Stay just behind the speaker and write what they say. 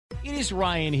It is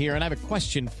Ryan here, and I have a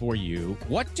question for you.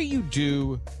 What do you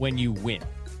do when you win?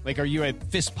 Like, are you a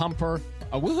fist pumper,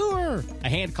 a woohooer, a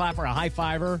hand clapper, a high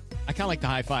fiver? I kind of like the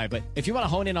high five, but if you want to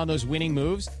hone in on those winning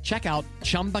moves, check out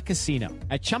Chumba Casino.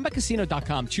 At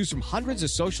ChumbaCasino.com, choose from hundreds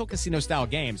of social casino-style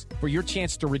games for your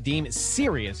chance to redeem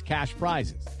serious cash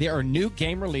prizes. There are new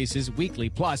game releases weekly,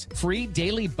 plus free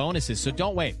daily bonuses. So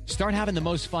don't wait. Start having the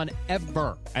most fun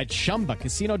ever at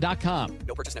ChumbaCasino.com.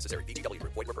 No purchase necessary. BDGE.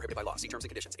 Void where prohibited by law. See terms and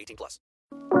conditions. 18+.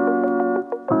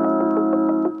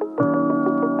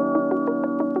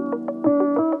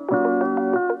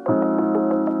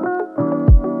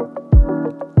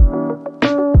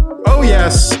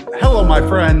 Yes. Hello, my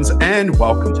friends, and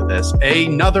welcome to this,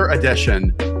 another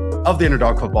edition of the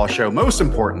Underdog Football Show. Most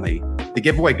importantly, the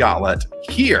giveaway gauntlet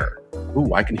here.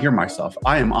 Ooh, I can hear myself.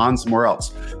 I am on somewhere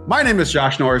else. My name is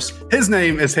Josh Norris. His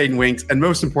name is Hayden Winks. And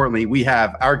most importantly, we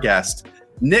have our guest,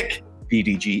 Nick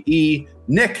BDGE,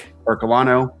 Nick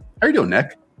Ercolano. How are you doing,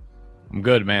 Nick? I'm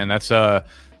good, man. That's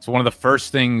it's one of the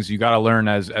first things you got to learn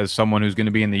as someone who's going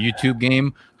to be in the YouTube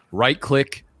game.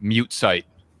 Right-click, mute site.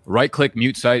 Right-click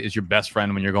mute site is your best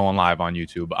friend when you're going live on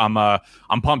YouTube.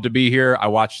 I'm pumped to be here. I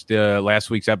watched last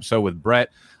week's episode with Brett.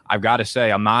 I've got to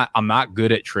say I'm not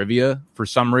good at trivia for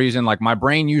some reason. Like, my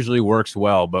brain usually works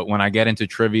well, but when I get into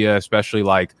trivia, especially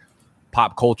like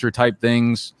pop culture type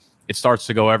things, it starts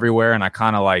to go everywhere, and I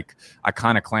kind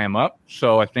of clam up.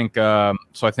 So I think I'm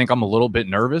a little bit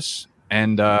nervous.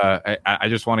 And I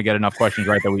just want to get enough questions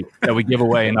right that we give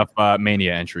away enough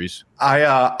Mania entries.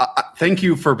 I thank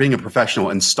you for being a professional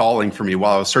and stalling for me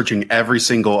while I was searching every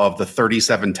single of the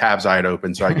 37 tabs I had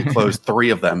open so I could close 3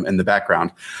 of them in the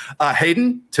background.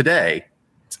 Hayden, today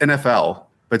it's NFL,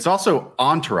 but it's also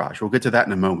Entourage. We'll get to that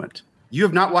in a moment. You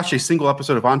have not watched a single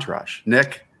episode of Entourage.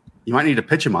 Nick, you might need to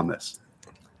pitch him on this.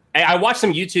 I watched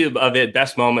some YouTube of it,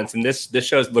 best moments, and this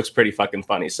show looks pretty fucking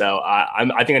funny. So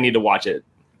I think I need to watch it.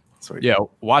 Sweet. Yeah,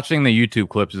 watching the YouTube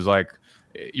clips is like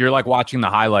you're like watching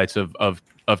the highlights of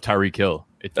Tyreek Hill.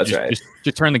 That's right.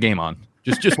 Just turn the game on.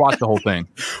 Just watch the whole thing.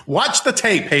 Watch the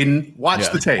tape, Hayden.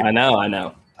 Watch the tape. I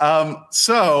know.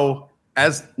 So,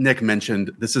 as Nick mentioned,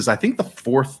 this is, I think, the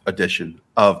 4th edition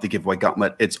of the giveaway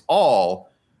gauntlet. It's all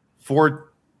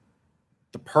for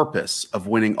the purpose of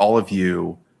winning all of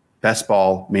you Best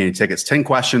Ball Mania tickets. 10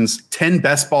 questions, 10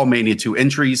 Best Ball Mania 2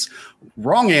 entries.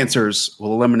 Wrong answers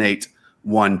will eliminate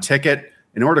 1 ticket.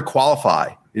 In order to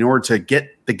qualify, in order to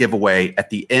get the giveaway at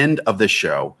the end of this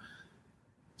show,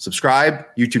 subscribe,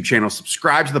 YouTube channel,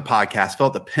 subscribe to the podcast, fill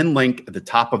out the pin link at the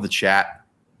top of the chat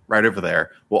right over there.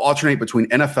 We'll alternate between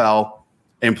NFL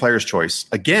and Player's Choice.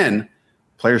 Again,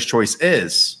 Player's Choice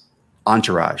is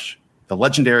Entourage, the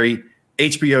legendary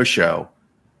HBO show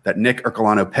that Nick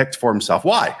Ercolano picked for himself.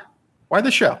 Why? Why the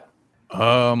show?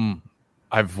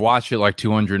 I've watched it like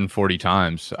 240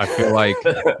 times. I feel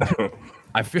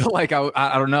like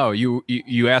I don't know.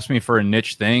 You asked me for a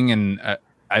niche thing, and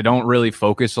I don't really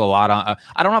focus a lot on.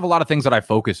 I don't have a lot of things that I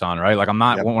focus on, right? Like, I'm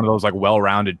not one of those like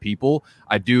well-rounded people.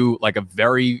 I do like a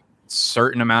very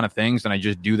certain amount of things, and I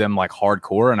just do them like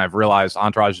hardcore. And I've realized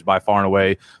Entourage is by far and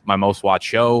away my most watched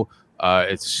show.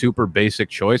 It's super basic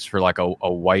choice for like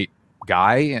a white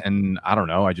guy, and I don't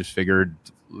know. I just figured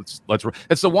let's.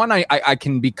 It's the one I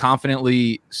can be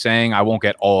confidently saying I won't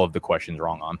get all of the questions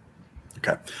wrong on.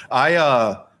 Okay.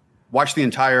 I watched the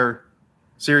entire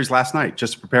series last night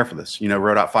just to prepare for this.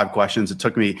 Wrote out 5 questions. It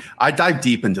took me, I dive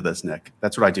deep into this, Nick.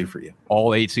 That's what I do for you.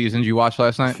 All 8 seasons you watched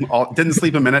last night? Didn't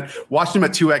sleep a minute. Watched them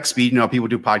at 2x speed. People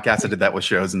do podcasts. I did that with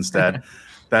shows instead.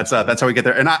 That's how we get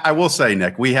there. And I will say,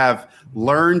 Nick, we have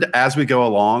learned as we go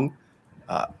along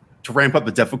to ramp up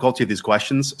the difficulty of these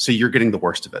questions. So you're getting the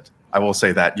worst of it. I will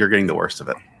say that you're getting the worst of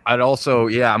it. I'd also,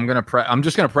 I'm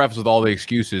just gonna preface with all the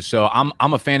excuses. So I'm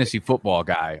a fantasy football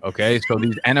guy. Okay, so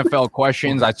these NFL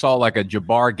questions, I saw like a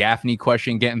Jabbar Gaffney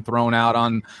question getting thrown out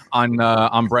on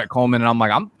Brett Coleman, and I'm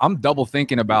like, I'm double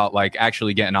thinking about like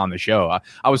actually getting on the show.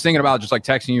 I was thinking about just like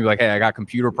texting you like, hey, I got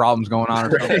computer problems going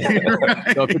on or something.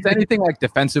 Right. So if it's anything like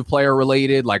defensive player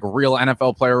related, like real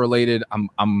NFL player related,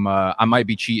 I might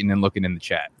be cheating and looking in the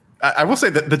chat. I will say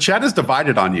that the chat is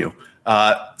divided on you.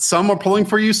 Some are pulling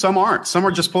for you, some aren't. Some are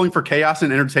just pulling for chaos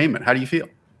and entertainment. How do you feel?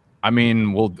 I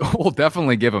mean, we'll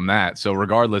definitely give them that. So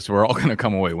regardless, we're all going to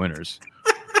come away winners.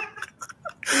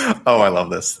 Oh, I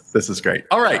love this. This is great.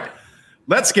 All right,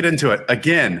 let's get into it.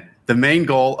 Again, the main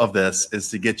goal of this is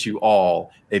to get you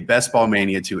all a Best Ball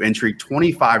Mania 2 entry,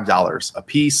 $25 a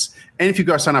piece. And if you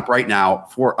go sign up right now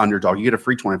for Underdog, you get a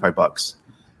free $25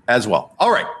 as well.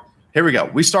 All right. Here we go.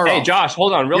 We start off. Hey, Josh,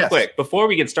 hold on real quick. Before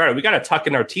we get started, we got to tuck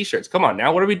in our T-shirts. Come on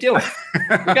now. What are we doing?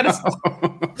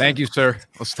 Thank you, sir.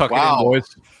 Let's tuck it in,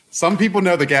 boys. Some people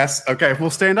know the guess. Okay, we'll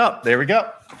stand up. There we go.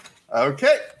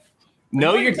 Okay.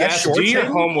 Know your guess. Do your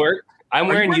homework. I'm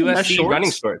wearing USC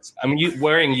running shorts. I'm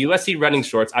wearing USC running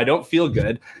shorts. I don't feel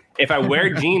good. If I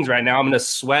wear jeans right now, I'm going to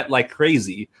sweat like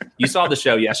crazy. You saw the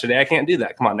show yesterday. I can't do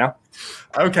that. Come on now.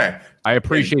 Okay. I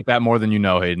appreciate that more than you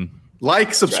know, Hayden.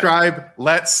 Like, subscribe. Right.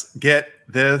 Let's get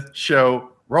the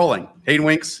show rolling. Hayden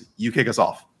Winks, you kick us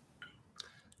off.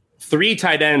 3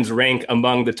 tight ends rank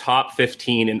among the top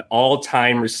 15 in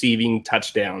all-time receiving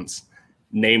touchdowns.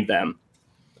 Name them.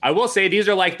 I will say these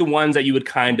are like the ones that you would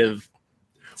kind of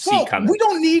see coming.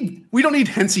 We don't need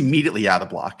hints immediately out of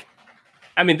the block.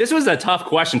 I mean, this was a tough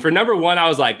question. For number 1, I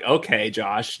was like, okay,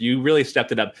 Josh, you really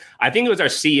stepped it up. I think it was our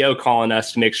CEO calling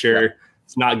us to make sure to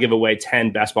not give away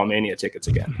 10 Best Ball Mania tickets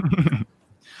again.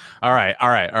 All right.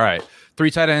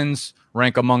 3 tight ends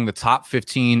rank among the top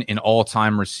 15 in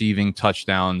all-time receiving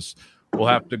touchdowns. We'll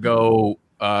have to go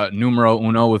numero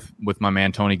uno with my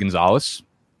man Tony Gonzalez.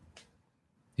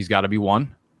 He's got to be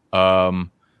 1.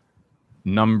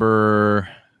 Number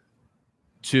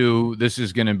 2, this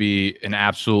is going to be an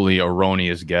absolutely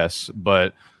erroneous guess,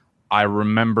 but I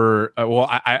remember.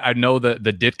 I know that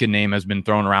the Ditka name has been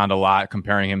thrown around a lot,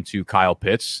 comparing him to Kyle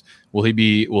Pitts. Will he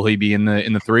be in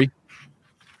the 3?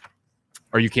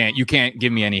 Or you can't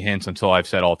give me any hints until I've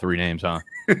said all 3 names, huh?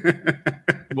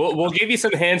 We'll give you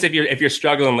some hints if you're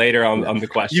struggling later on the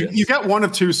question. You got 1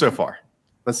 of 2 so far.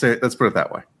 Let's put it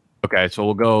that way. Okay, so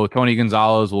we'll go Tony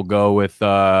Gonzalez. We'll go with.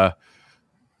 I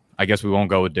guess we won't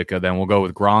go with Ditka. Then we'll go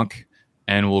with Gronk,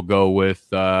 and we'll go with.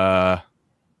 Can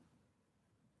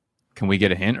we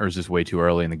get a hint, or is this way too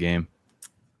early in the game?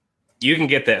 You can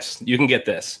get this.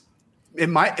 It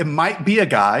might be a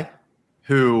guy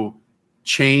who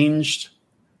changed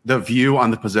the view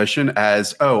on the position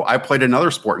as, I played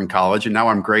another sport in college and now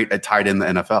I'm great at tight end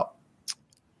in the NFL.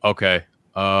 Okay.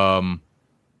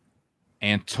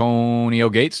 Antonio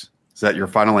Gates. Is that your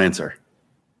final answer?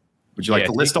 Would you like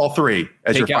to list all 3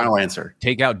 as your final answer?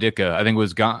 Take out Ditka. I think it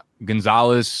was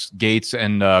Gonzalez, Gates,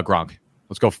 and Gronk.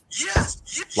 Let's go.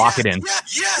 Lock it in.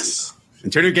 Yes.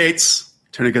 Antonio Gates,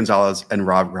 Tony Gonzalez, and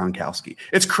Rob Gronkowski.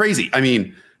 It's crazy. I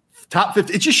mean, top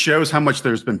 50, it just shows how much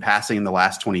there's been passing in the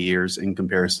last 20 years in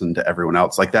comparison to everyone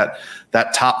else. Like that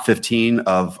top 15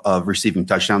 of receiving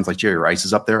touchdowns, like Jerry Rice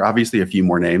is up there. Obviously, a few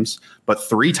more names, but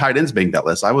 3 tight ends being that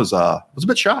list. I was a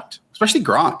bit shocked, especially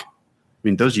Gronk. I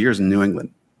mean, those years in New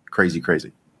England, crazy.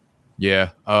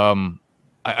 Yeah.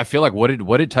 I feel like what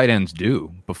did tight ends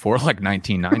do before like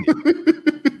 1990?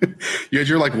 You had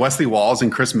your like Wesley Walls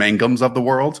and Chris Mangums of the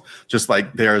world, just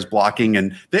like there as blocking,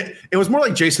 and it was more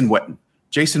like Jason Witten.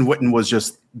 Jason Witten was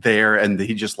just there, and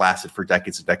he just lasted for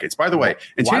decades and decades. By the way,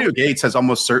 Antonio Gates has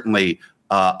almost certainly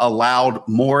allowed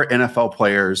more NFL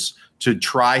players to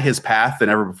try his path than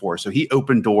ever before. So he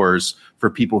opened doors for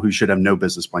people who should have no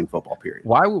business playing football, period.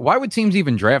 Why would teams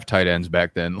even draft tight ends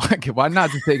back then? Like, why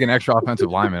not just take an extra offensive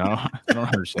lineman? I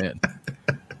don't understand.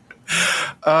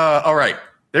 All right,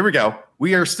 there we go.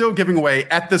 We are still giving away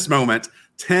at this moment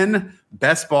 10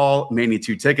 Best Ball Mania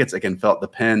 2 tickets. Again, fill out the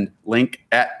pinned link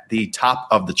at the top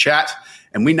of the chat.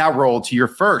 And we now roll to your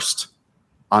first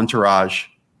Entourage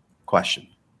question.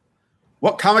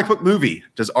 What comic book movie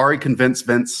does Ari convince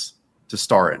Vince to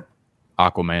star in?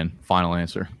 Aquaman. Final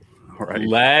answer. All right.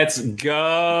 Let's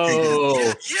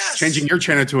go. Yes. Changing your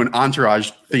channel to an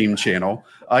Entourage themed channel.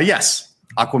 Yes,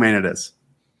 Aquaman it is.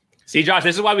 See, Josh,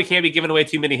 this is why we can't be giving away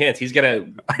too many hints. He's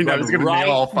going to nail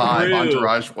all 5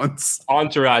 Entourage ones.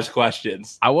 Entourage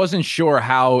questions. I wasn't sure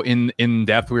how in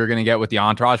depth we were going to get with the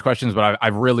Entourage questions, but I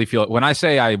really feel it. When I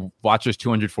say I watched this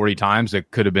 240 times,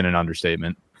 it could have been an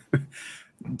understatement.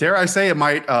 Dare I say it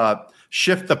might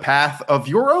shift the path of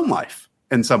your own life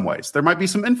in some ways. There might be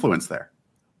some influence there.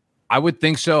 I would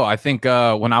think so. I think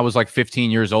when I was like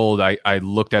 15 years old, I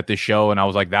looked at this show and I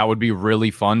was like, that would be really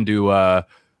fun to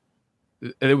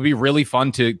it would be really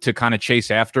fun to kind of chase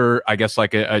after, I guess,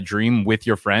 like a dream with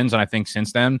your friends. And I think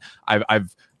since then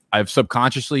I've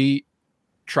subconsciously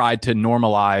tried to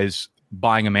normalize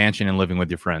buying a mansion and living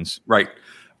with your friends. Right.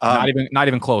 Not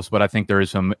even close, but I think there is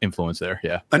some influence there.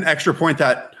 Yeah. An extra point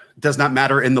that does not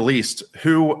matter in the least.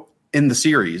 Who in the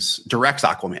series directs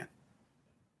Aquaman?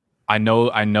 I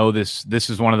know this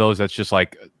is one of those that's just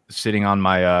like sitting on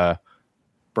my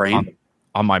brain.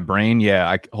 On my brain.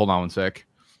 Yeah. Hold on one sec.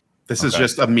 This is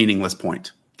just a meaningless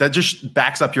point that just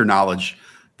backs up your knowledge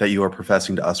that you are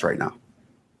professing to us right now.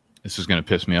 This is going to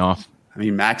piss me off. I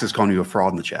mean, Max is calling you a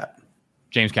fraud in the chat.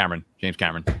 James Cameron.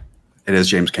 It is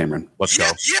James Cameron. Let's go.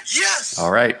 Yes.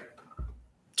 All right.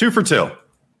 2 for 2.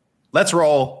 Let's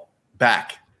roll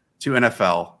back to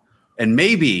NFL and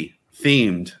maybe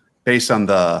themed based on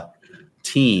the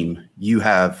team you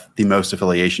have the most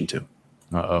affiliation to?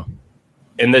 Uh-oh.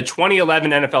 In the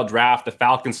 2011 NFL draft, the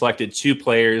Falcons selected 2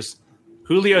 players,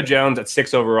 Julio Jones at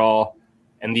 6 overall,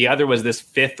 and the other was this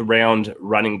 5th round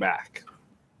running back.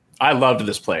 I loved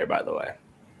this player, by the way.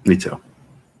 Me too.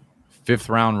 5th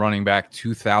round running back,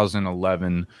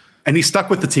 2011. And he stuck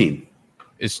with the team.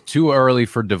 It's too early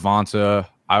for Devonta.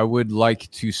 I would like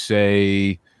to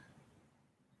say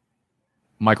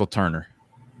Michael Turner.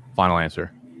 Final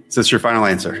answer. Is this your final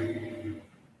answer?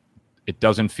 It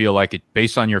doesn't feel like it,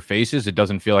 based on your faces, it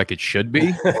doesn't feel like it should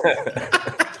be.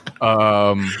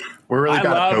 We're really I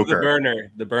got love the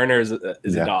burner. The burner is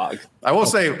a dog. I will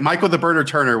say Michael the Burner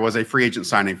Turner was a free agent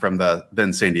signing from the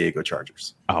then San Diego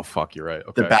Chargers. Oh, fuck, you're right.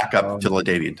 Okay. The backup to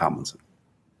LaDainian Tomlinson.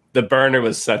 The burner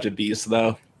was such a beast,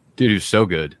 though. Dude, he was so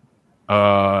good.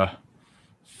 5th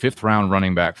round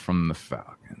running back from the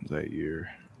Falcons that year.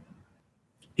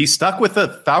 He stuck with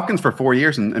the Falcons for 4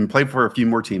 years and played for a few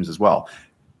more teams as well.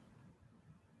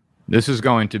 This is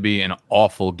going to be an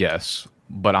awful guess,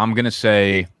 but I'm going to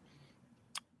say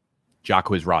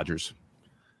Jacquizz Rodgers.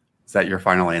 Is that your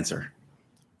final answer?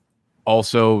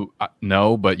 Also,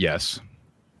 no, but yes.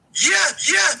 Did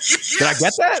I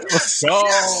get that? Let's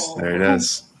go. There it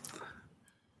is.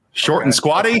 Short and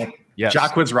squatty. Yes.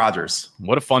 Jacquizz Rodgers.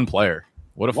 What a fun player.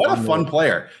 What a fun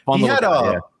player.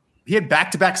 He had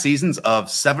back-to-back seasons of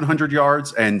 700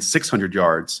 yards and 600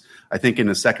 yards, I think, in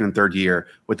his second and third year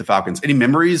with the Falcons. Any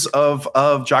memories of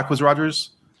Jacquizz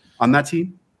Rodgers on that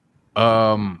team?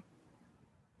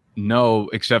 No,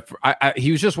 except for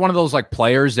he was just one of those like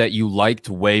players that you liked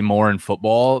way more in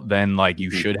football than like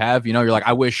you should have. You know, you're like,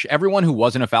 I wish everyone who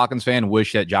wasn't a Falcons fan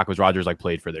wished that Jacquizz Rodgers like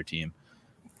played for their team.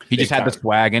 He just had the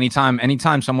swag.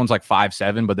 Anytime someone's like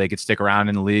 5'7", but they could stick around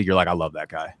in the league, you're like, I love that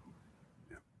guy.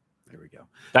 Yeah. There we go.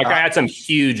 That guy had some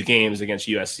huge games against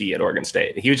USC at Oregon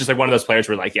State. He was just like one of those players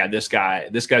where like, yeah, this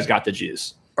guy's got the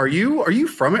juice. Are you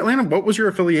from Atlanta? What was your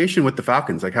affiliation with the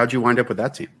Falcons? Like, how'd you wind up with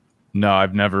that team? No,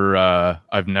 I've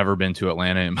never been to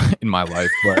Atlanta in my life,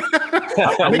 but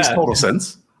that makes total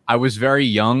sense. I was very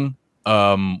young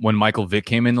when Michael Vick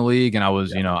came in the league, and I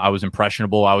was, I was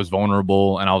impressionable, I was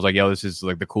vulnerable, and I was like, yo, this is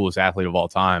like the coolest athlete of all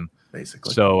time,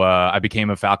 basically. So I became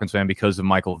a Falcons fan because of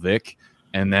Michael Vick,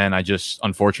 and then I just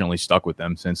unfortunately stuck with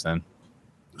them since then.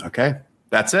 Okay,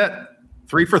 that's it.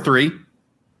 3 for 3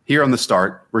 here on the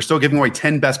start. We're still giving away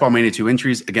 10 Best Ball Mania 2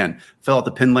 entries. Again, fill out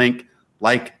the pin link,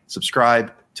 like,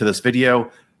 subscribe to this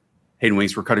video. Hayden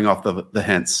Winks, we're cutting off the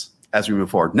hints as we move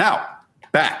forward. Now,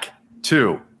 back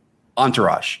to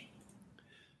Entourage.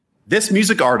 This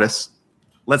music artist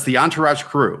lets the Entourage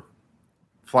crew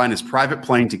fly in his private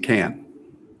plane to Cannes,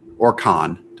 or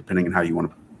Cannes, depending on how you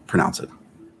want to pronounce it.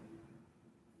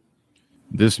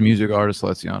 This music artist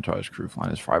lets the Entourage crew fly in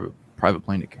his private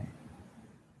plane to Cannes.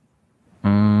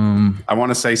 I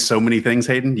want to say so many things,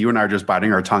 Hayden. You and I are just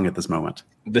biting our tongue at this moment.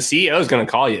 The CEO is going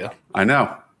to call you. I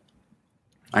know.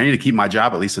 I need to keep my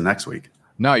job at least the next week.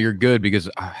 No, you're good because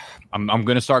I'm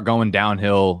going to start going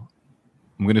downhill.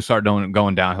 I'm going to start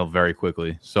going downhill very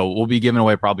quickly. So we'll be giving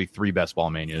away probably 3 Best Ball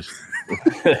Manias.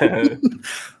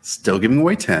 Still giving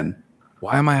away 10.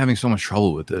 Why am I having so much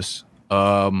trouble with this?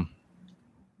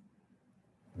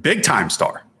 Big time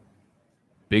star.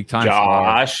 Big time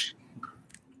Josh. Star.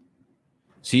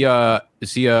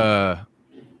 Is he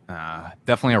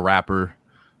definitely a rapper?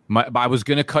 But I was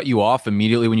going to cut you off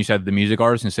immediately when you said the music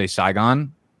artist and say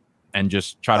Saigon and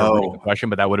just try to read the question,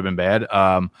 but that would have been bad.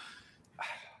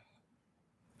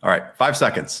 All right. 5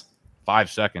 seconds. 5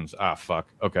 seconds. Ah, fuck.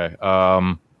 Okay.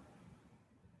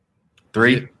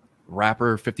 3.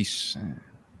 Rapper, 50 Cent.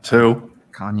 2.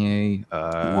 Kanye.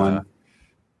 1.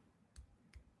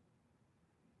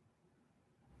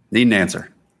 Need an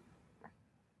answer.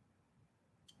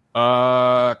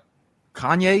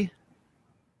 Kanye?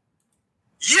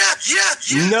 Yeah.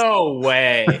 No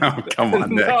way. Oh, come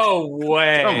on, Nick. No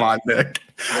way. Come on, Nick.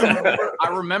 I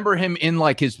remember him in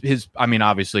like his I mean,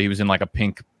 obviously he was in like a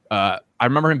pink I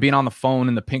remember him being on the phone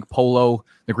in the pink polo,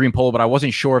 the green polo, but I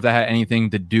wasn't sure if that had anything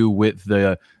to do with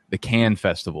the Cannes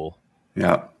Festival.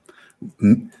 Yeah.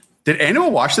 Did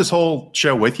anyone watch this whole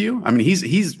show with you? I mean,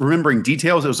 he's remembering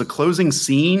details. It was a closing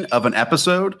scene of an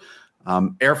episode.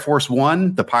 Air Force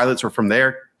One, the pilots were from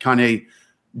there. Kanye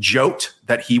joked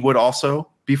that he would also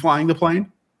be flying the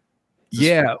plane.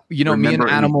 Yeah, me and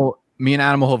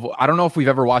Animal have, I don't know if we've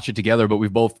ever watched it together, but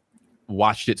we've both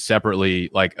watched it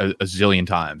separately like a zillion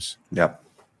times. Yep.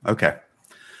 Okay.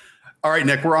 All right,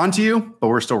 Nick, we're on to you, but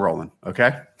we're still rolling.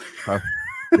 Okay.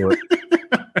 Do it.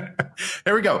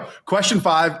 Here we go. Question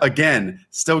 5. Again,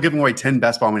 still giving away 10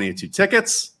 Best Ball Mania 2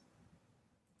 tickets.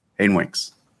 Hayden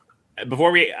Winks.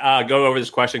 before we go over this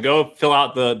question, go fill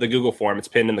out the Google form. It's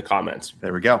pinned in the comments.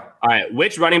 There we go. All right.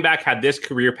 Which running back had this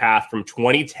career path from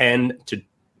 2010 to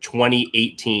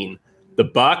 2018? The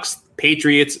Bucks,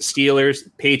 Patriots, Steelers,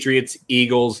 Patriots,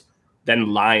 Eagles,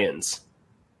 then Lions.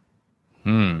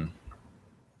 Who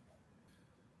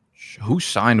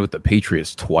signed with the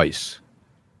Patriots twice?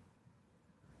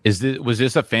 Was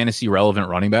this a fantasy relevant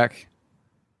running back?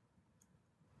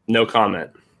 No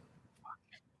comment.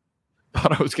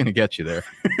 Thought I was going to get you there.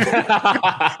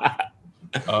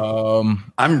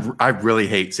 I really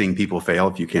hate seeing people fail.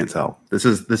 If you can't tell, this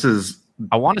is.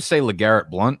 I want to say LeGarrette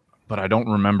Blount, but I don't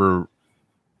remember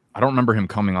him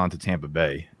coming on to Tampa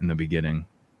Bay in the beginning.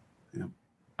 Yeah.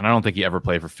 And I don't think he ever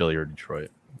played for Philly or Detroit.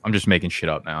 I'm just making shit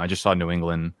up now. I just saw New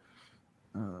England.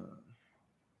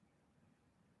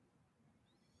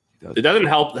 It doesn't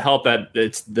help that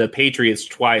it's the Patriots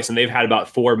twice, and they've had about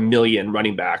 4 million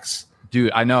running backs.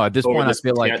 Dude, I know at this point, I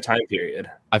feel like time period.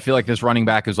 I feel like this running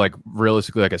back is like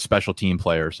realistically like a special team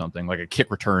player or something, like a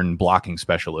kick return blocking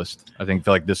specialist. I feel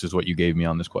like this is what you gave me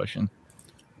on this question.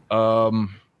 You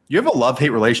have a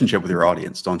love-hate relationship with your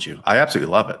audience, don't you? I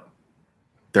absolutely love it.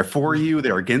 They're for you,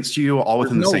 they're against you, all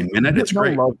within the same minute. It's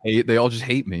great. Love, hate. They all just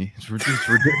hate me. It's ridiculous.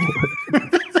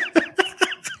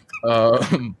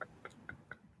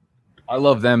 I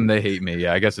love them. They hate me.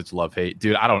 Yeah, I guess it's love hate,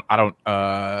 dude. I don't.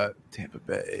 Tampa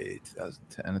Bay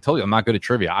 2010. I told you I'm not good at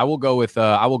trivia. I will go with.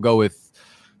 Fuck.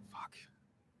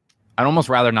 I'd almost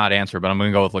rather not answer, but I'm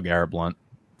going to go with LeGarrette Blount.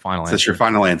 Final answer. Is this your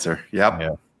final answer? Yep.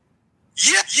 Yeah.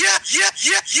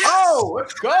 Yeah. Oh,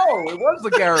 let's go. It was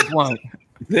LeGarrette Blount.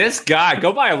 This guy,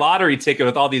 go buy a lottery ticket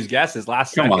with all these guesses.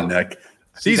 Come on, Nick.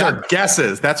 These are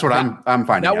guesses. That's what I'm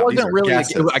finding out. That wasn't really.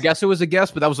 I guess it was a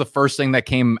guess, but that was the first thing that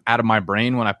came out of my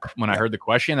brain when I heard the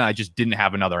question, and I just didn't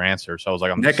have another answer. So I was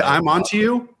like, Nick, I'm onto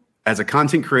you. As a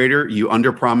content creator, you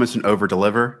underpromise and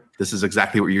overdeliver. This is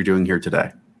exactly what you're doing here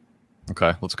today.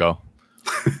 Okay, let's go.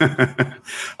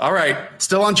 All right,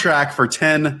 still on track for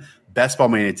 10 Best Ball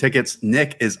Mania tickets.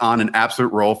 Nick is on an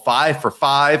absolute roll, 5 for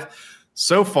 5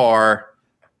 so far.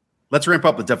 Let's ramp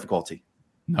up the difficulty.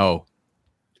 No.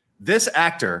 This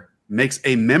actor makes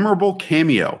a memorable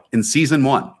cameo in season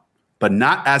 1, but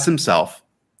not as himself.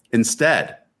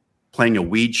 Instead, playing a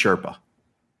weed Sherpa.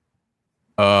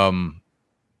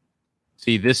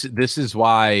 See, this is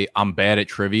why I'm bad at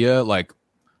trivia. Like,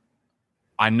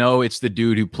 I know it's the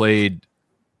dude who played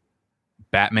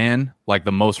Batman, like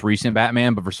the most recent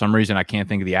Batman, but for some reason I can't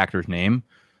think of the actor's name.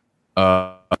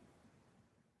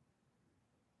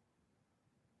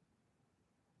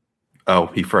 Oh,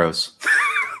 he froze.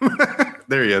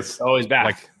 There he is. Oh, he's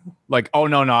back. Like, oh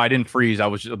no, I didn't freeze. I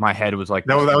was just, my head was like,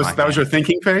 that was your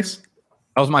thinking face?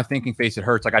 That was my thinking face. It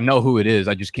hurts. Like, I know who it is.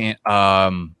 I just can't.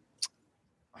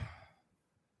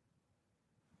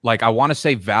 Like, I want to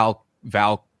say Val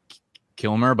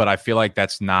Kilmer, but I feel like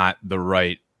that's not the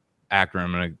right actor.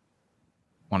 I'm gonna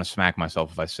want to smack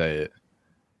myself if I say it.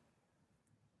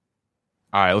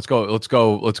 All right, let's go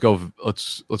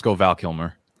Val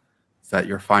Kilmer. Is that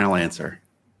your final answer?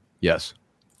 Yes.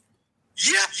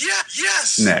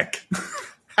 Yes. Nick.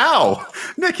 How?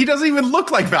 Nick, he doesn't even look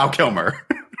like Val Kilmer.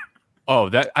 Oh,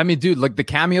 dude, like the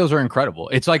cameos are incredible.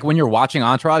 It's like when you're watching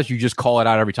Entourage, you just call it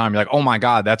out every time. You're like, oh my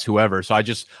God, that's whoever. So I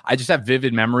just have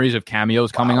vivid memories of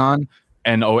cameos coming on.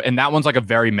 And that one's like a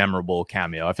very memorable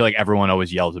cameo. I feel like everyone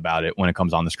always yells about it when it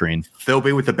comes on the screen. Phil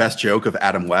B with the best joke of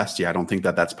Adam West. Yeah, I don't think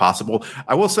that's possible.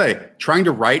 I will say, trying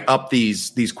to write up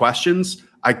these questions,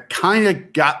 I kind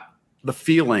of got the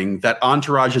feeling that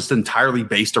Entourage is entirely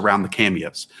based around the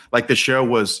cameos. Like the show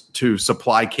was to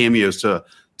supply cameos to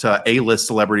A-list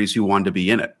celebrities who wanted to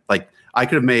be in it. Like I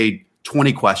could have made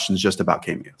 20 questions just about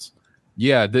cameos.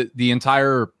 Yeah, the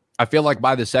entire, I feel like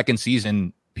by the second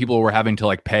season, people were having to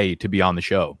like pay to be on the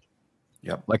show.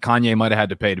 Yep. Like Kanye might have had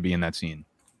to pay to be in that scene.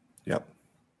 Yep.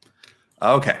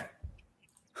 Okay.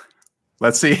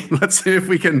 Let's see if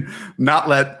we can not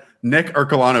let Nick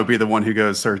Ercolano be the one who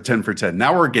goes 10 for 10.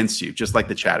 Now we're against you, just like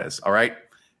the chat is. All right.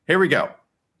 Here we go.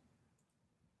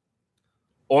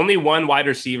 Only one wide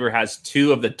receiver has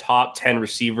 2 of the top 10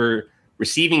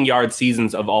 receiving yard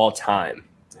seasons of all time.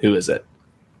 Who is it?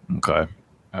 Okay.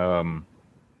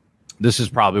 This is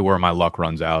probably where my luck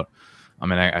runs out. I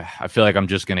mean, I feel like I'm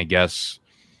just going to guess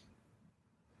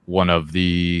one of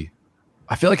the...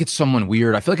 I feel like it's someone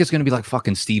weird. I feel like it's going to be like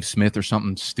fucking Steve Smith or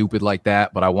something stupid like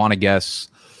that, but I want to guess...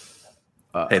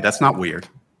 hey, that's not weird.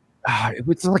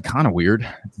 It's like kind of weird.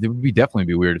 It would definitely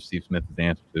be weird if Steve Smith is the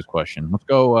answer to this question. Let's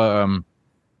go...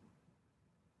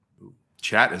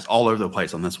 Chat is all over the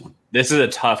place on this one. This is a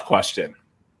tough question.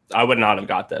 I would not have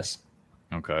got this.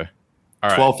 Okay. All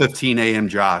right. 12:15 a.m.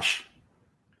 Josh.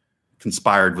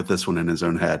 conspired with this one in his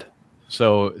own head.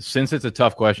 So since it's a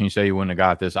tough question, you say you wouldn't have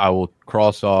got this. I will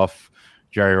cross off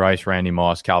Jerry Rice, Randy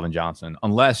Moss, Calvin Johnson,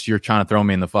 unless you're trying to throw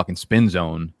me in the fucking spin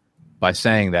zone by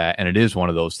saying that, and it is one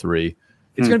of those three.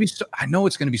 It's going to be, I know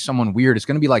it's going to be someone weird. It's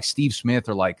going to be like Steve Smith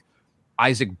or like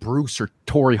Isaac Bruce or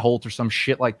Torrey Holt or some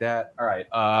shit like that. All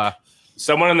right.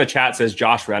 Someone in the chat says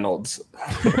Josh Reynolds.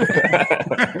 We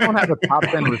don't have a top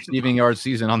 10 receiving yard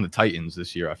season on the Titans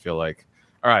this year, I feel like.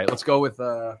 All right, let's go with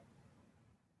I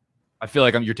feel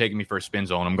like you're taking me for a spin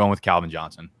zone. I'm going with Calvin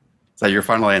Johnson. Is that your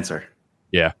final answer?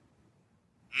 Yeah.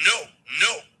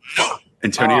 No.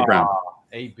 Antonio Brown.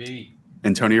 AB.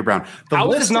 Antonio Brown.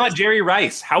 How is this not Jerry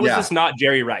Rice? How is this not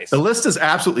Jerry Rice? The list is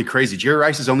absolutely crazy. Jerry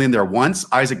Rice is only in there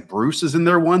once. Isaac Bruce is in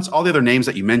there once. All the other names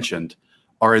that you mentioned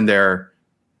are in there,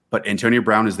 but Antonio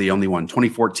Brown is the only one.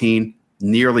 2014,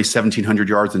 nearly 1,700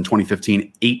 yards. In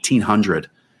 2015, 1,800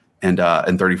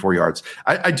 and 34 yards.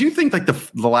 I do think like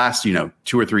the last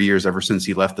 2 or 3 years ever since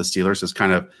he left the Steelers has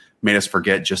kind of made us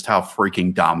forget just how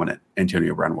freaking dominant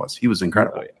Antonio Brown was. He was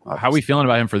incredible. How are we feeling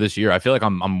about him for this year? I feel like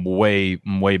I'm way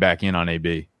back in on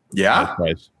AB. Yeah.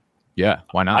 Yeah.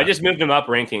 Why not? I just moved him up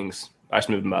rankings. I just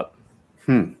moved him up.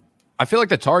 I feel like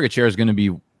the target share is going to be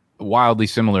wildly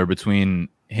similar between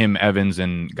him, Evans,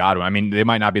 and Godwin. I mean, they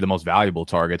might not be the most valuable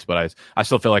targets, but I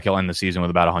still feel like he'll end the season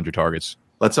with about 100 targets.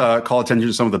 Let's call attention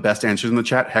to some of the best answers in the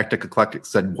chat. Hectic Eclectic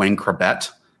said Wayne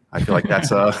Corbett. I feel like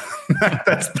that's a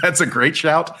great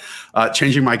shout.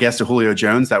 Changing my guess to Julio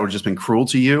Jones, that would have just been cruel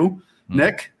to you,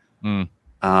 Nick.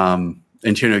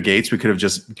 Antonio Gates, we could have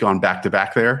just gone back to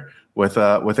back there with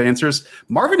answers.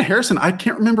 Marvin Harrison, I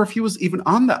can't remember if he was even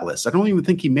on that list. I don't even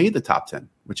think he made the top 10,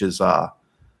 which is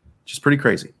just pretty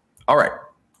crazy. All right,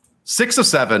 6 of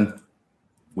 7.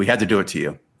 We had to do it to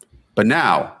you, but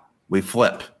now we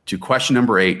flip to question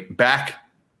number 8, back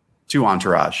to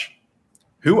Entourage.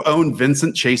 Who owned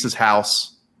Vincent Chase's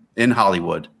house in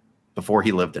Hollywood before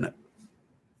he lived in it?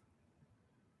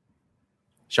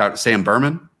 Shout out to Sam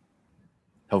Berman.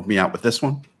 Help me out with this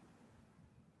one.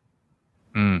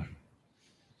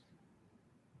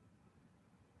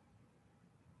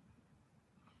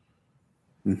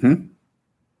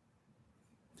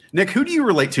 Nick, who do you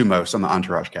relate to most on the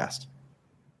Entourage cast?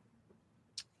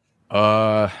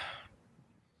 I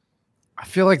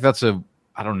feel like I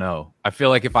don't know. I feel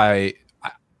like if I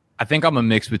think I'm a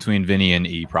mix between Vinny and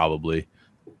E probably.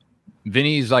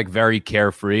 Vinny's like very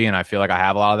carefree, and I feel like I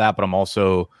have a lot of that, but I'm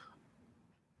also,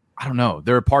 I don't know.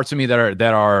 There are parts of me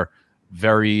that are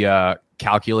very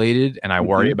calculated, and I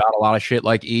worry about a lot of shit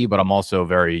like E, but I'm also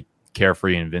very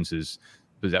carefree in Vince's.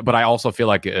 But I also feel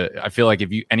like if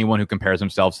anyone who compares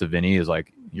themselves to Vinny is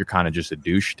like, you're kind of just a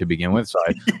douche to begin with. So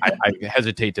I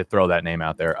hesitate to throw that name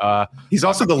out there. He's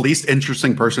also the least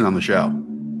interesting person on the show.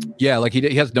 Yeah, like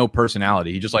he has no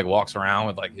personality. He just like walks around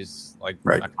with like his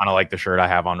kind of like the shirt I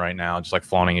have on right now, just like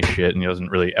flaunting his shit, and he doesn't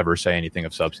really ever say anything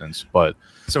of substance. But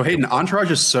so Hayden, Entourage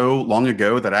is so long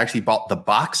ago that I actually bought the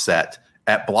box set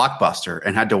at Blockbuster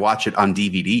and had to watch it on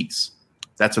DVDs.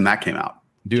 That's when that came out.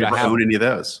 Dude, Did you ever own any of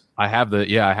those? I have the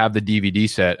DVD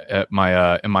set at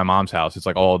my in my mom's house. It's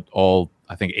like all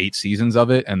I think 8 seasons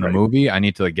of it, and the movie. I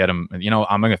need to like, get them.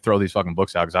 I'm gonna throw these fucking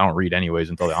books out because I don't read anyways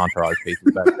until the Entourage page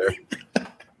is back there.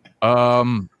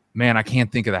 Man, I can't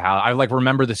think of the house. I like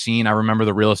remember the scene. I remember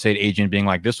the real estate agent being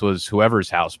like, "This was whoever's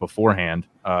house beforehand."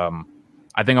 I think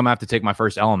I'm gonna have to take my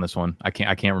first L on this one. I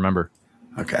can't remember.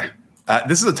 Okay,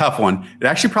 this is a tough one. It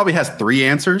actually probably has 3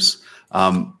 answers.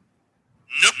 No.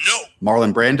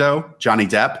 Marlon Brando, Johnny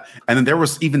Depp, and then there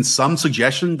was even some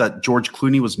suggestion that George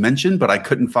Clooney was mentioned, but I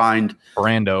couldn't find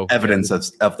evidence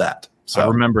of that. So I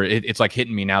remember it's like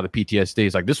hitting me now. The PTSD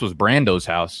is like, this was Brando's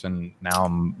house, and now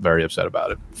I'm very upset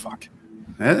about it. Fuck.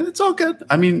 It's all good.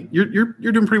 I mean, you're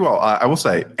doing pretty well. I will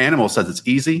say, Animal says it's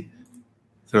easy.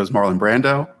 So it was Marlon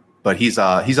Brando, but he's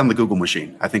on the Google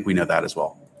machine. I think we know that as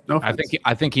well. No, I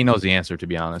think he knows the answer. To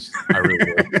be honest, I really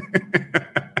do.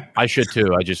 I should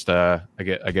too. I just I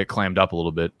get clammed up a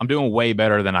little bit. I'm doing way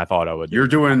better than I thought I would. You're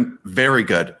doing very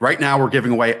good. Right now, we're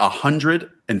giving away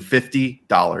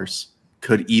 $150.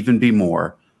 Could even be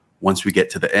more once we get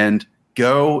to the end.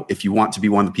 Go if you want to be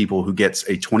one of the people who gets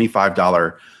a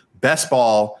 $25 Best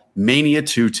Ball Mania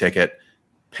 2 ticket.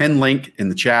 Pin link in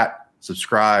the chat.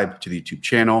 Subscribe to the YouTube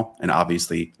channel and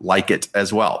obviously like it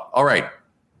as well. All right,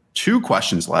 2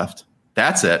 questions left.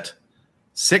 That's it.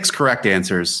 6 correct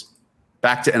answers.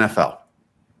 Back to NFL.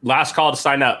 Last call to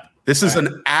sign up. This is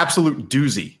an absolute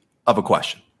doozy of a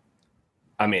question.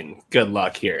 I mean, good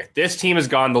luck here. This team has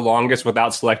gone the longest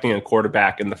without selecting a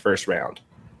quarterback in the first round.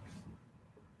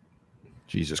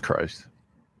 Jesus Christ.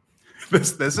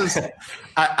 This is,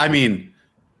 I mean,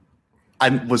 I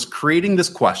was creating this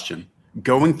question,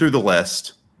 going through the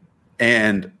list,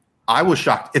 and I was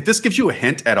shocked. If this gives you a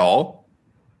hint at all,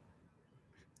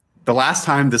 the last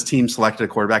time this team selected a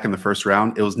quarterback in the first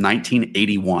round, it was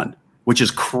 1981, which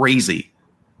is crazy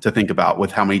to think about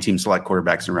with how many teams select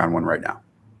quarterbacks in round one right now.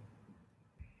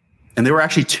 And there were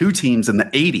actually 2 teams in the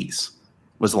 80s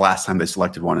was the last time they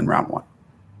selected one in round one.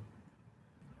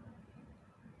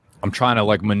 I'm trying to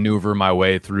like maneuver my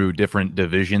way through different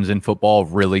divisions in football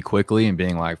really quickly and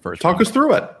being like first. Talk us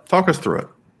through it.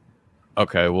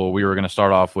 Okay, well, we were going to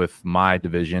start off with my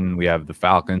division. We have the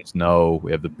Falcons. No.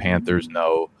 We have the Panthers.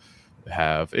 No. We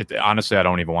have it. Honestly, I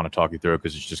don't even want to talk you through it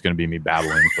because it's just going to be me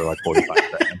babbling for like 45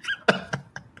 seconds.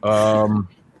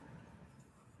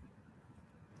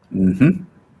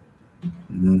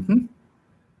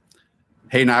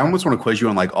 Hey, now I almost want to quiz you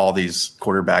on like all these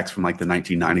quarterbacks from like the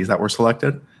 1990s that were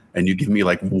selected, and you give me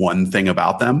like one thing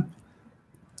about them.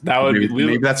 That would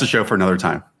maybe that's a show for another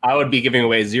time. I would be giving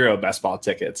away 0 best ball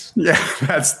tickets. Yeah,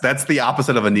 that's the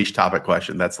opposite of a niche topic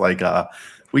question. That's like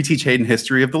we teach Hayden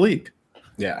history of the league.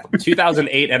 Yeah,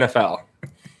 2008 NFL.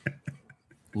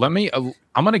 Let me.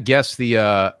 I'm gonna guess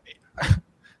the.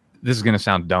 This is gonna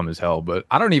sound dumb as hell, but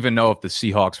I don't even know if the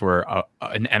Seahawks were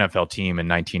an NFL team in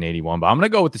 1981. But I'm gonna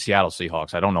go with the Seattle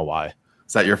Seahawks. I don't know why.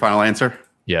 Is that your final answer?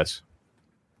 Yes.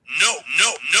 No.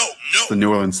 It's the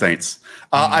New Orleans Saints.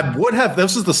 I would have.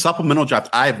 This is the supplemental draft.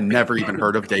 I have never even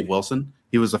heard of Dave Wilson.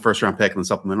 He was the first round pick in the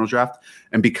supplemental draft,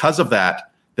 and because of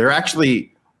that, they're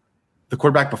actually the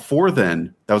quarterback before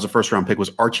then. That was a first round pick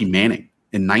was Archie Manning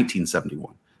in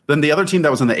 1971. Then the other team that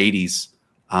was in the 80s,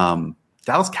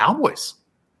 Dallas Cowboys.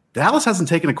 Dallas hasn't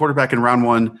taken a quarterback in round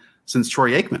one since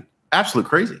Troy Aikman. Absolute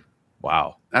crazy.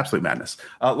 Wow. Absolute madness.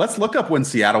 Let's look up when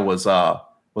Seattle was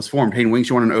formed. Hayden Wings,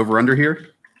 you want an over under here?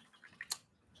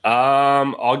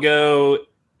 I'll go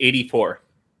 84.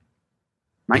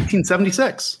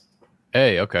 1976.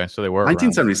 Hey, okay. So they were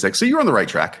 1976. Around. So you're on the right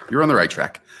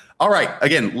track. All right.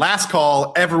 Again, last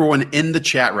call. Everyone in the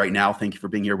chat right now, thank you for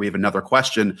being here. We have another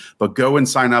question, but go and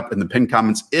sign up in the pinned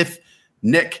comments. If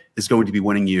Nick is going to be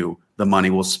winning you the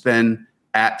money, we'll spin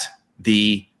at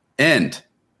the end.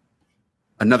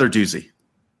 Another doozy.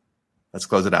 Let's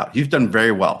close it out. You've done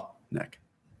very well, Nick.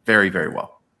 Very, very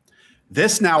well.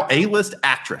 This now A-list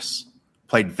actress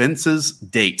played Vince's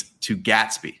date to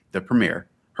Gatsby, the premiere,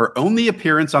 her only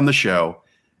appearance on the show,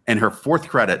 and her 4th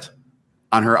credit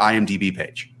on her IMDb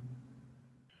page.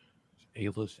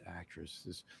 A-list actress.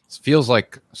 This feels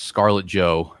like Scarlett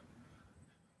Jo,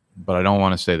 but I don't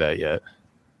want to say that yet.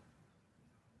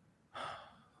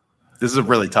 This is a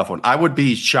really tough one. I would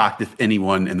be shocked if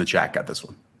anyone in the chat got this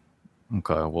one.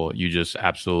 Okay, well, you just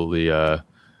absolutely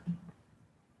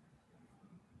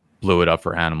blew it up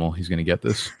for Animal. He's going to get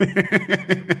this.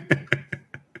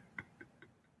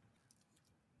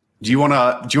 Do you want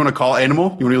to call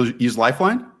Animal? You want to use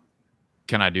Lifeline?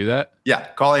 Can I do that? Yeah,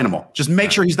 call Animal. Just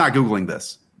make sure he's not Googling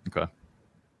this. Okay.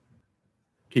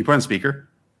 Can you put on speaker?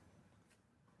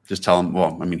 Just tell him.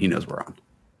 Well, I mean, he knows we're on.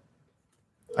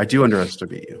 I do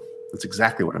underestimate you. That's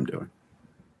exactly what I'm doing.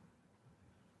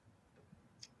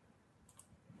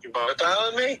 You both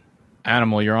dialing me?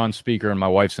 Animal, you're on speaker, and my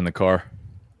wife's in the car.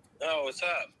 Oh, what's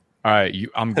up? All right,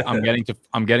 I'm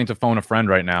getting to phone a friend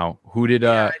right now. Who did?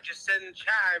 I just said in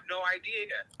chat. I have no idea.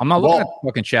 I'm not looking at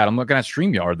fucking chat. I'm looking at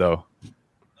StreamYard though.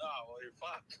 Oh, well, you're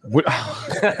fucked.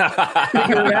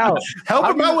 Figure it out. Help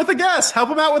him out with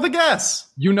a guess.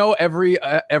 You know every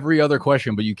other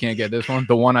question, but you can't get this one.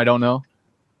 The one I don't know.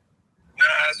 Nah,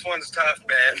 this one's tough,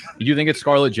 man. Do you think it's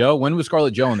Scarlett Jo? When was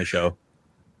Scarlett Jo on the show?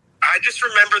 I just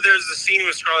remember there's a scene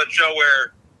with Scarlett Jo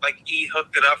where like he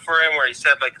hooked it up for him, where he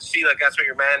said like, "See, like that's what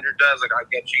your manager does. Like I'll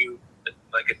get you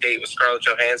like a date with Scarlett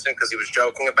Johansson," because he was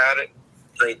joking about it.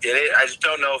 So he did it. I just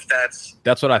don't know if that's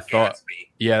what I thought. Gatsby.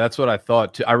 Yeah, that's what I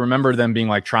thought too. I remember them being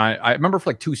like I remember for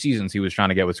like 2 seasons he was trying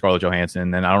to get with Scarlett Johansson,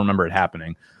 and then I don't remember it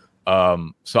happening.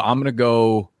 So I'm gonna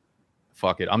go.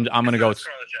 Fuck it. I'm gonna go.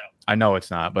 Scarlett Jo. I know it's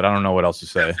not, but I don't know what else to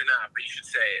say. Definitely not, but you should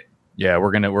say it. Yeah,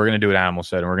 we're gonna do what Animal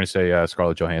said, and we're gonna say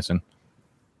Scarlett Johansson.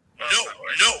 No.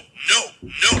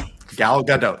 Gal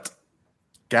Gadot.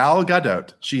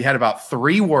 She had about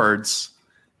 3 words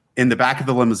in the back of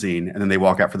the limousine, and then they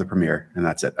walk out for the premiere, and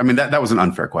that's it. I mean, that was an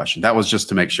unfair question. That was just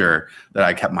to make sure that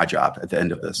I kept my job at the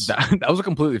end of this. That was a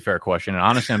completely fair question, and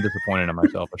honestly, I'm disappointed in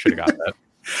myself. I should have got that.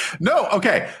 No,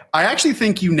 okay. I actually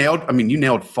think you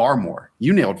nailed far more.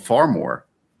 You nailed far more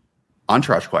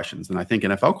Entourage questions than I think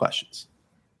NFL questions.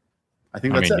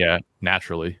 Yeah,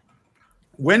 naturally.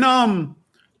 When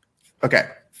okay,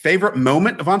 favorite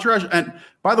moment of Entourage, and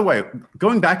by the way,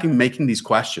 going back and making these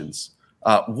questions,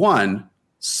 one,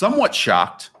 somewhat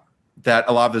shocked that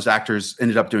a lot of those actors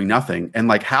ended up doing nothing. And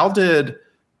like, how did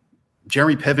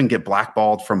Jeremy Piven get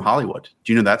blackballed from Hollywood?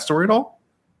 Do you know that story at all?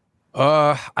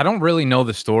 I don't really know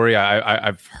the story.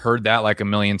 I've heard that like a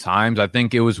million times. I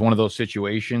think it was one of those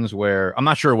situations where I'm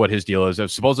not sure what his deal is.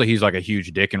 Supposedly he's like a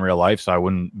huge dick in real life, so I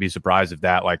wouldn't be surprised if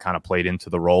that like kind of played into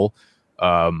the role.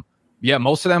 Yeah,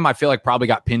 most of them I feel like probably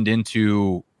got pinned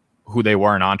into who they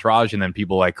were in Entourage, and then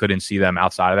people like couldn't see them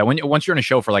outside of that. Once you're in a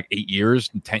show for like 8 years,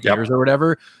 10 years or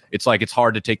whatever, it's like it's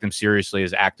hard to take them seriously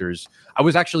as actors. I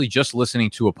was actually just listening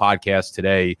to a podcast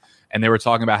today, and they were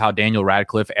talking about how Daniel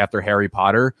Radcliffe, after Harry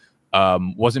Potter,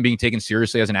 wasn't being taken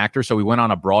seriously as an actor. So we went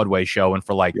on a Broadway show, and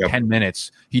for like 10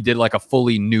 minutes, he did like a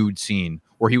fully nude scene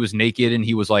where he was naked and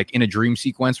he was like in a dream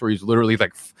sequence where he's literally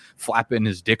like flapping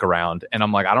his dick around. And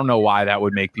I'm like, I don't know why that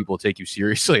would make people take you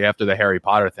seriously after the Harry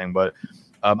Potter thing, but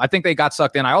I think they got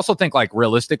sucked in. I also think like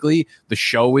realistically, the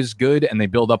show is good and they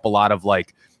build up a lot of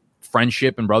like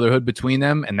friendship and brotherhood between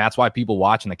them. And that's why people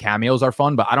watch, and the cameos are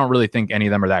fun, but I don't really think any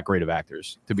of them are that great of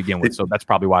actors to begin with. So that's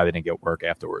probably why they didn't get work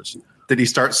afterwards. Did he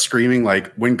start screaming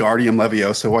like Wingardium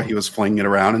Leviosa while he was flinging it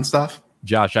around and stuff?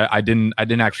 Josh, I didn't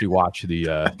actually watch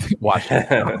the watch.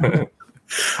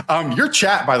 Your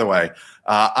chat, by the way,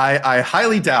 I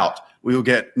highly doubt we will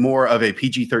get more of a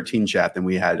PG-13 chat than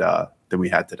we had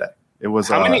today. It was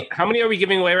how many are we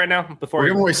giving away right now? We're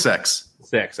giving away 6.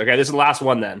 6. Okay, this is the last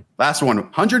one then. Last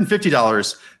one,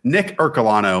 $150. Nick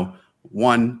Ercolano,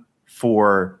 one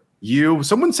for you.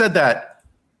 Someone said that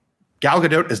Gal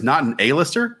Gadot is not an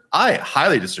A-lister. I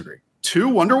highly disagree. 2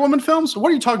 Wonder Woman films? What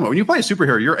are you talking about? When you play a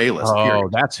superhero, you're A-list. Oh,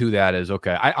 period. That's who that is.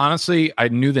 Okay. I honestly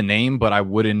knew the name, but I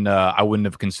wouldn't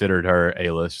have considered her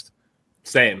A-list.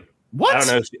 Same. What?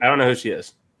 I don't know who she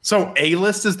is. So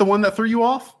A-list is the one that threw you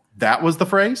off? That was the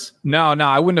phrase? No,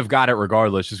 I wouldn't have got it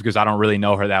regardless, just because I don't really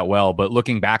know her that well. But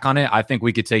looking back on it, I think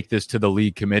we could take this to the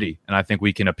league committee, and I think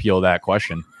we can appeal that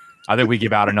question. I think we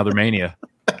give out another Mania.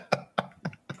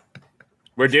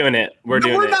 We're doing it. We're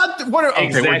doing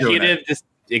it.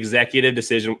 Executive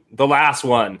decision. The last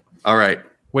one. All right.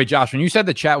 Wait, Josh, when you said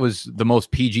the chat was the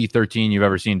most PG-13 you've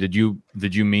ever seen, did you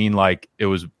mean like it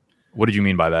was? What did you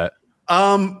mean by that?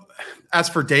 As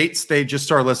for dates, they just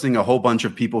started listing a whole bunch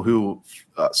of people who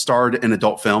starred in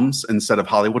adult films instead of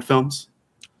Hollywood films.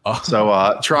 Oh.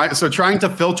 So trying to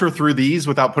filter through these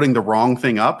without putting the wrong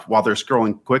thing up while they're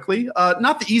scrolling quickly.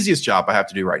 Not the easiest job I have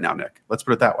to do right now, Nick. Let's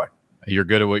put it that way. You're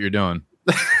good at what you're doing.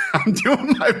 I'm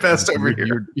doing my best over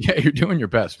here. You're doing your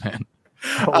best, man.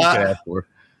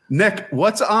 Nick,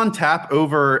 what's on tap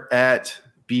over at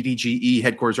BDGE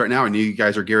headquarters right now? I know you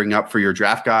guys are gearing up for your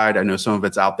draft guide. I know some of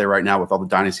it's out there right now with all the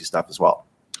Dynasty stuff as well.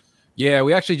 Yeah,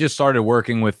 we actually just started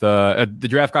working with the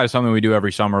draft guide is something we do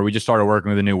every summer. We just started working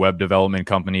with a new web development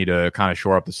company to kind of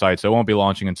shore up the site. So it won't be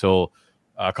launching until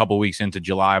a couple weeks into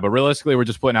July. But realistically, we're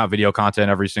just putting out video content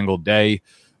every single day.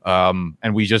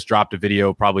 And we just dropped a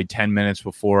video probably 10 minutes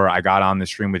before I got on the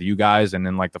stream with you guys. And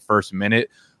then like the first minute,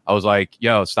 I was like,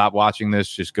 yo, stop watching this.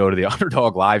 Just go to the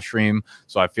Underdog live stream.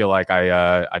 So I feel like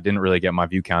I didn't really get my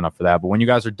view count up for that. But when you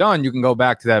guys are done, you can go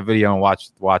back to that video and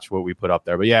watch what we put up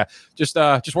there. But yeah, just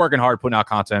working hard, putting out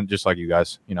content just like you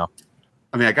guys, you know.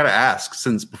 I mean, I got to ask,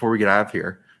 since before we get out of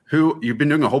here, who you've been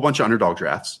doing a whole bunch of Underdog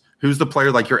drafts. Who's the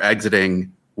player like you're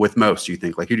exiting with most, do you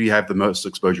think? Like, who do you have the most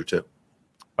exposure to?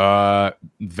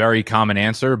 Very common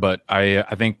answer, but I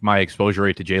think my exposure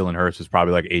rate to Jalen Hurts is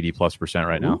probably like 80+%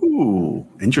 right now. Ooh,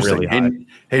 interesting. Really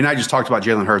Hey, and I just talked about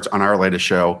Jalen Hurts on our latest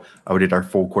show. We did our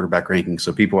full quarterback ranking.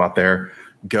 So people out there,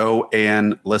 go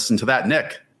and listen to that.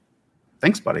 Nick,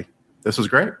 thanks, buddy. This was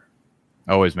great.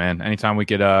 Always, man. Anytime we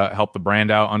could help the brand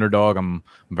out, Underdog, I'm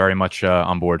very much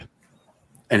on board.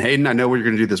 And Hayden, I know what you're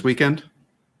going to do this weekend.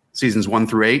 Seasons 1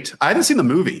 through 8. I haven't seen the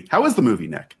movie. How is the movie,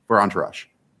 Nick, for Entourage?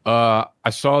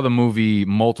 I saw the movie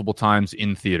multiple times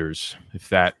in theaters, if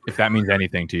that means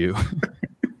anything to you.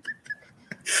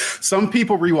 Some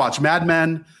people rewatch Mad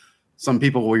Men. Some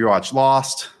people will rewatch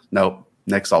Lost. Nope.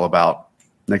 Nick's all about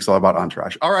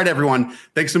Entourage. All right, everyone.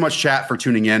 Thanks so much, chat, for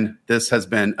tuning in. This has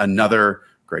been another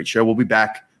great show. We'll be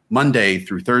back Monday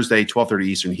through Thursday, 12:30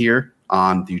 Eastern here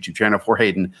on the YouTube channel. For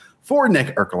Hayden, for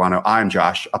Nick Ercolano, I'm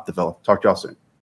Josh Up the Villa. Talk to y'all soon.